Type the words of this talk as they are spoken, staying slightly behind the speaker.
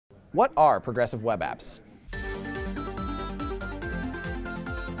What are progressive web apps?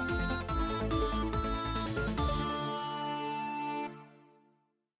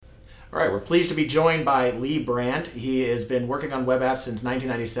 All right, we're pleased to be joined by Brandt. He has been working on web apps since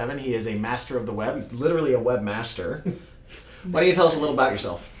 1997. He is a master of the web. He's literally a webmaster. Why don't you tell us a little about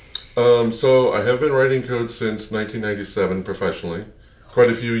yourself? So I have been writing code since 1997 professionally. Quite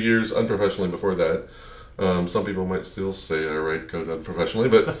a few years unprofessionally before that. Some people might still say I write code unprofessionally,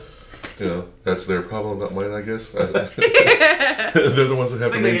 but you know, that's their problem, not mine, I guess. They're the ones that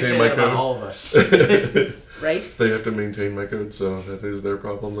have to maintain my code. About all of us. Right? They have to maintain my code, so that is their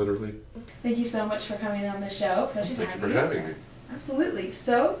problem, literally. Thank you so much for coming on the show. Pleasure to have you. Thank you for having me. Absolutely.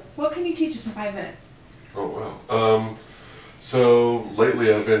 So, what can you teach us in 5 minutes? Oh, wow. So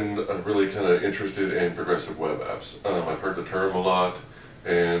lately I've been really kind of interested in progressive web apps. I've heard the term a lot,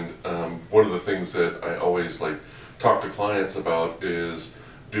 and one of the things that I always talk to clients about is,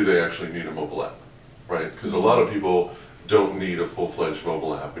 do they actually need a mobile app, right? Because a lot of people don't need a full-fledged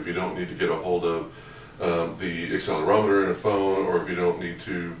mobile app. If you don't need to get a hold of the accelerometer in a phone, or if you don't need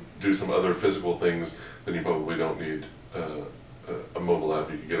to do some other physical things, then you probably don't need a mobile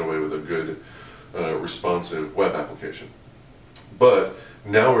app. You can get away with a good responsive web application. But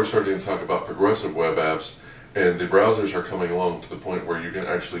now we're starting to talk about progressive web apps, and the browsers are coming along to the point where you can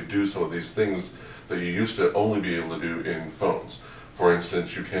actually do some of these things that you used to only be able to do in phones. For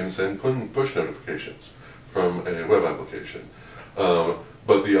instance, you can send push notifications from a web application.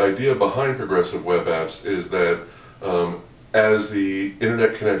 But the idea behind progressive web apps is that as the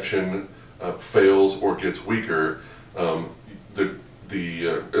internet connection fails or gets weaker, the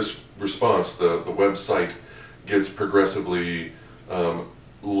response, the website, gets progressively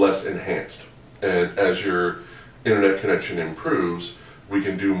less enhanced. And as your internet connection improves, we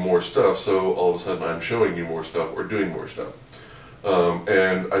can do more stuff, so all of a sudden I'm showing you more stuff or doing more stuff.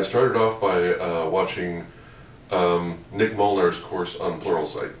 And I started off by watching Nick Molnar's course on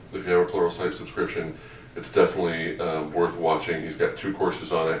Pluralsight. If you have a Pluralsight subscription, it's definitely worth watching. He's got 2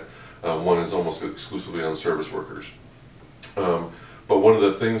 courses on it. One is almost exclusively on service workers. But one of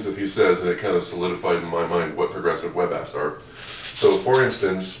the things that he says, and it kind of solidified in my mind what progressive web apps are. So for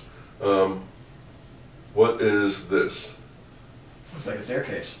instance, what is this? Looks like a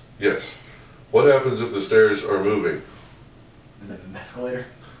staircase. Yes. What happens if the stairs are moving? Is it an escalator?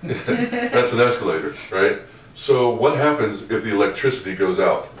 That's an escalator, right? So what happens if the electricity goes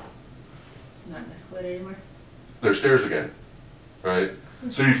out? It's not an escalator anymore. There's stairs again, right?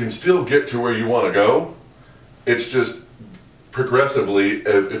 So you can still get to where you want to go. It's just progressively,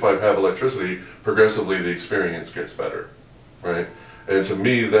 if I have electricity, progressively the experience gets better, right? And to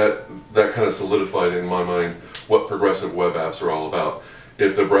me, that kind of solidified in my mind what progressive web apps are all about.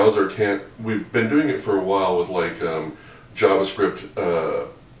 If the browser can't, we've been doing it for a while with JavaScript,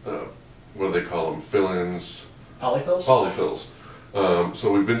 what do they call them? Fill-ins? Polyfills? Polyfills.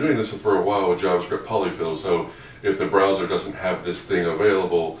 So we've been doing this for a while with JavaScript polyfills. So if the browser doesn't have this thing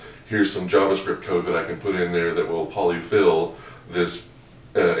available, here's some JavaScript code that I can put in there that will polyfill this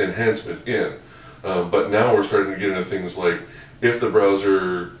enhancement in. But now we're starting to get into things like, if the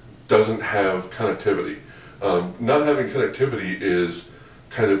browser doesn't have connectivity. Not having connectivity is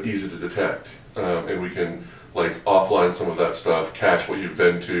kind of easy to detect, and we can offline some of that stuff, cache what you've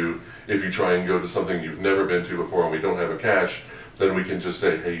been to. If you try and go to something you've never been to before and we don't have a cache, then we can just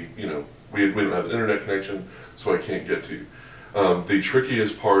say, hey, you know, we don't have an internet connection, so I can't get to you. The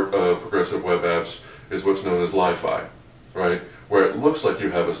trickiest part of progressive web apps is what's known as Li-Fi, right? Where it looks like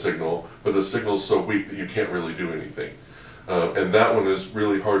you have a signal, but the signal's so weak that you can't really do anything. And that one is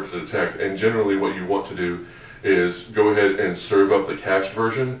really hard to detect, and generally what you want to do is go ahead and serve up the cached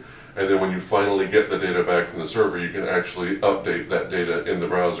version, and then when you finally get the data back from the server, you can actually update that data in the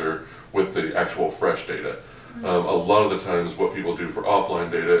browser with the actual fresh data. A lot of the times what people do for offline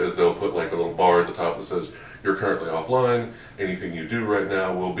data is they'll put a little bar at the top that says, you're currently offline, anything you do right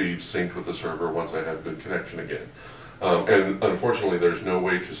now will be synced with the server once I have good connection again. And unfortunately there's no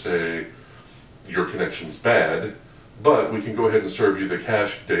way to say your connection's bad, but we can go ahead and serve you the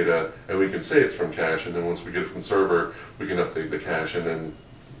cache data, and we can say it's from cache, and then once we get it from the server, we can update the cache and then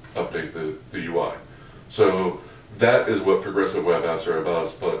update the UI. So that is what progressive web apps are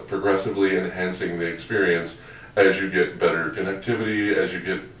about, but progressively enhancing the experience as you get better connectivity, as you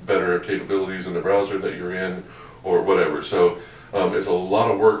get better capabilities in the browser that you're in, or whatever. So it's a lot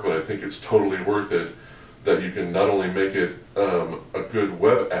of work, but I think it's totally worth it, that you can not only make it a good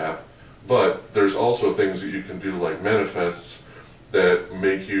web app, but there's also things that you can do like manifests that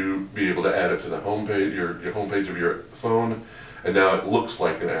make you be able to add it to the homepage, your homepage of your phone, and now it looks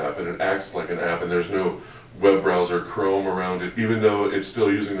like an app and it acts like an app, and there's no web browser Chrome around it. Even though it's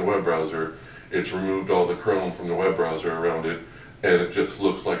still using the web browser, it's removed all the Chrome from the web browser around it, and it just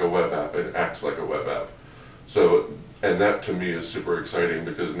looks like a web app. It acts like a web app. So, and that to me is super exciting,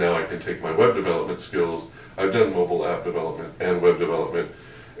 because now I can take my web development skills. I've done mobile app development and web development,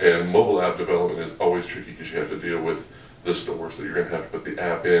 and mobile app development is always tricky because you have to deal with the stores that you're going to have to put the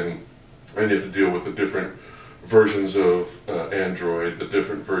app in, and you have to deal with the different versions of Android, the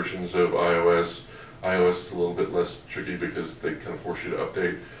different versions of iOS. iOS is a little bit less tricky because they kind of force you to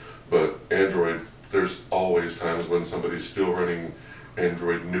update, but Android, there's always times when somebody's still running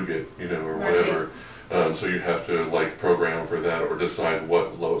Android Nougat, you know, or whatever. So you have to like program for that or decide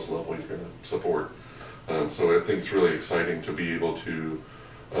what lowest level you're going to support. So I think it's really exciting to be able to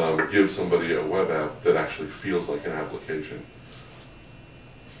give somebody a web app that actually feels like an application.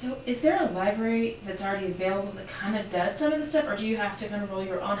 So is there a library that's already available that kind of does some of the stuff, or do you have to kind of roll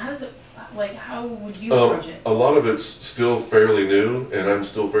your own? How does it, like, how would you approach it? A lot of it's still fairly new, and I'm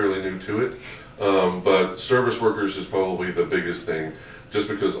still fairly new to it. But service workers is probably the biggest thing, just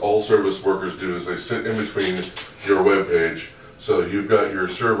because all service workers do is they sit in between your web page. So you've got your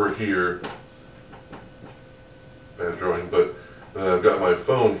server here, bad drawing, but I've got my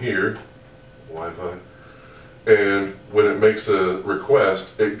phone here, Wi-Fi, and when it makes a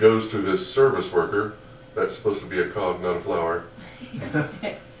request, it goes through this service worker. That's supposed to be a cog, not a flower.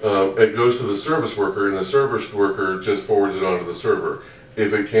 It goes to the service worker, and the service worker just forwards it onto the server.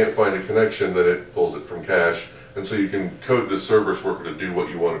 If it can't find a connection, then it pulls it from cache, and so you can code this service worker to do what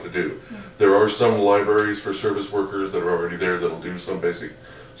you want it to do. There are some libraries for service workers that are already there that'll do some basic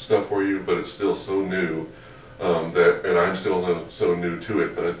stuff for you, but it's still so new and I'm still so new to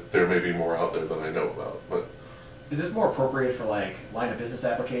it that there may be more out there than I know about. But is this more appropriate for like line of business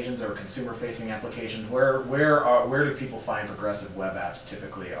applications or consumer facing applications? Where do people find progressive web apps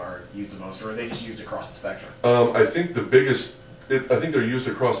typically are used the most, or are they just used across the spectrum? I think I think they're used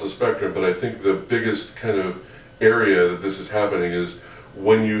across the spectrum, but I think the biggest kind of area that this is happening is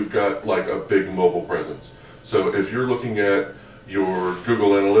when you've got like a big mobile presence. So if you're looking at your Google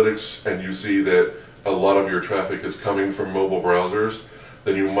Analytics and you see that a lot of your traffic is coming from mobile browsers,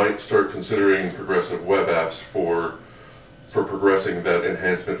 then you might start considering progressive web apps for progressing that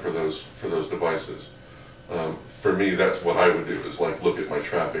enhancement for those devices. For me, that's what I would do, is like look at my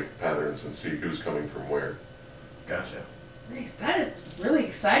traffic patterns and see who's coming from where. Gotcha. Nice. That is really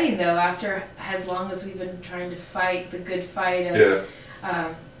exciting, though, after as long as we've been trying to fight the good fight of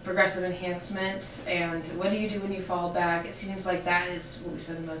progressive enhancement. And what do you do when you fall back? It seems like that is what we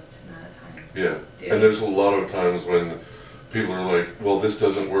spend the most amount of time doing. And there's a lot of times when people are like, well, this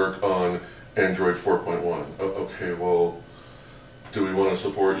doesn't work on Android 4.1. Okay, well, do we want to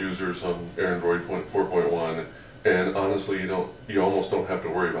support users on Android 4.1? And honestly, you almost don't have to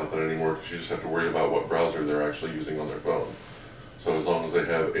worry about that anymore, because you just have to worry about what browser they're actually using on their phone. So as long as they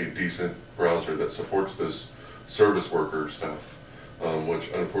have a decent browser that supports this service worker stuff, which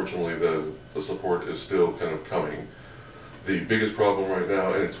unfortunately the support is still kind of coming. The biggest problem right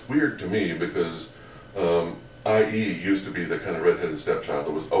now, and it's weird to me because IE used to be the kind of redheaded stepchild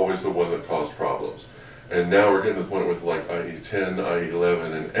that was always the one that caused problems. And now we're getting to the point with like IE 10, IE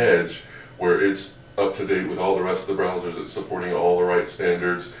 11, and Edge, where it's up to date with all the rest of the browsers, it's supporting all the right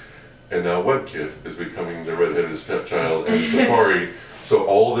standards, and now WebKit is becoming the redheaded stepchild, and Safari. So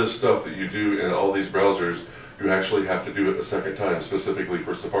all this stuff that you do in all these browsers, you actually have to do it a second time specifically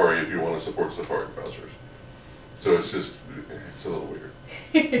for Safari if you want to support Safari browsers. So it's a little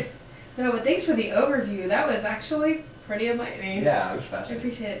weird. No, but thanks for the overview. That was actually pretty enlightening. Yeah, it was I fascinating.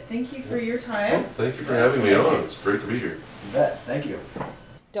 appreciate it. Thank you for your time. Well, thank you for having me on. It's great to be here. You bet. Thank you.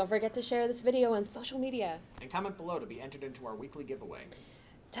 Don't forget to share this video on social media. And comment below to be entered into our weekly giveaway.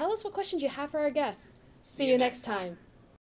 Tell us what questions you have for our guests. See you next time.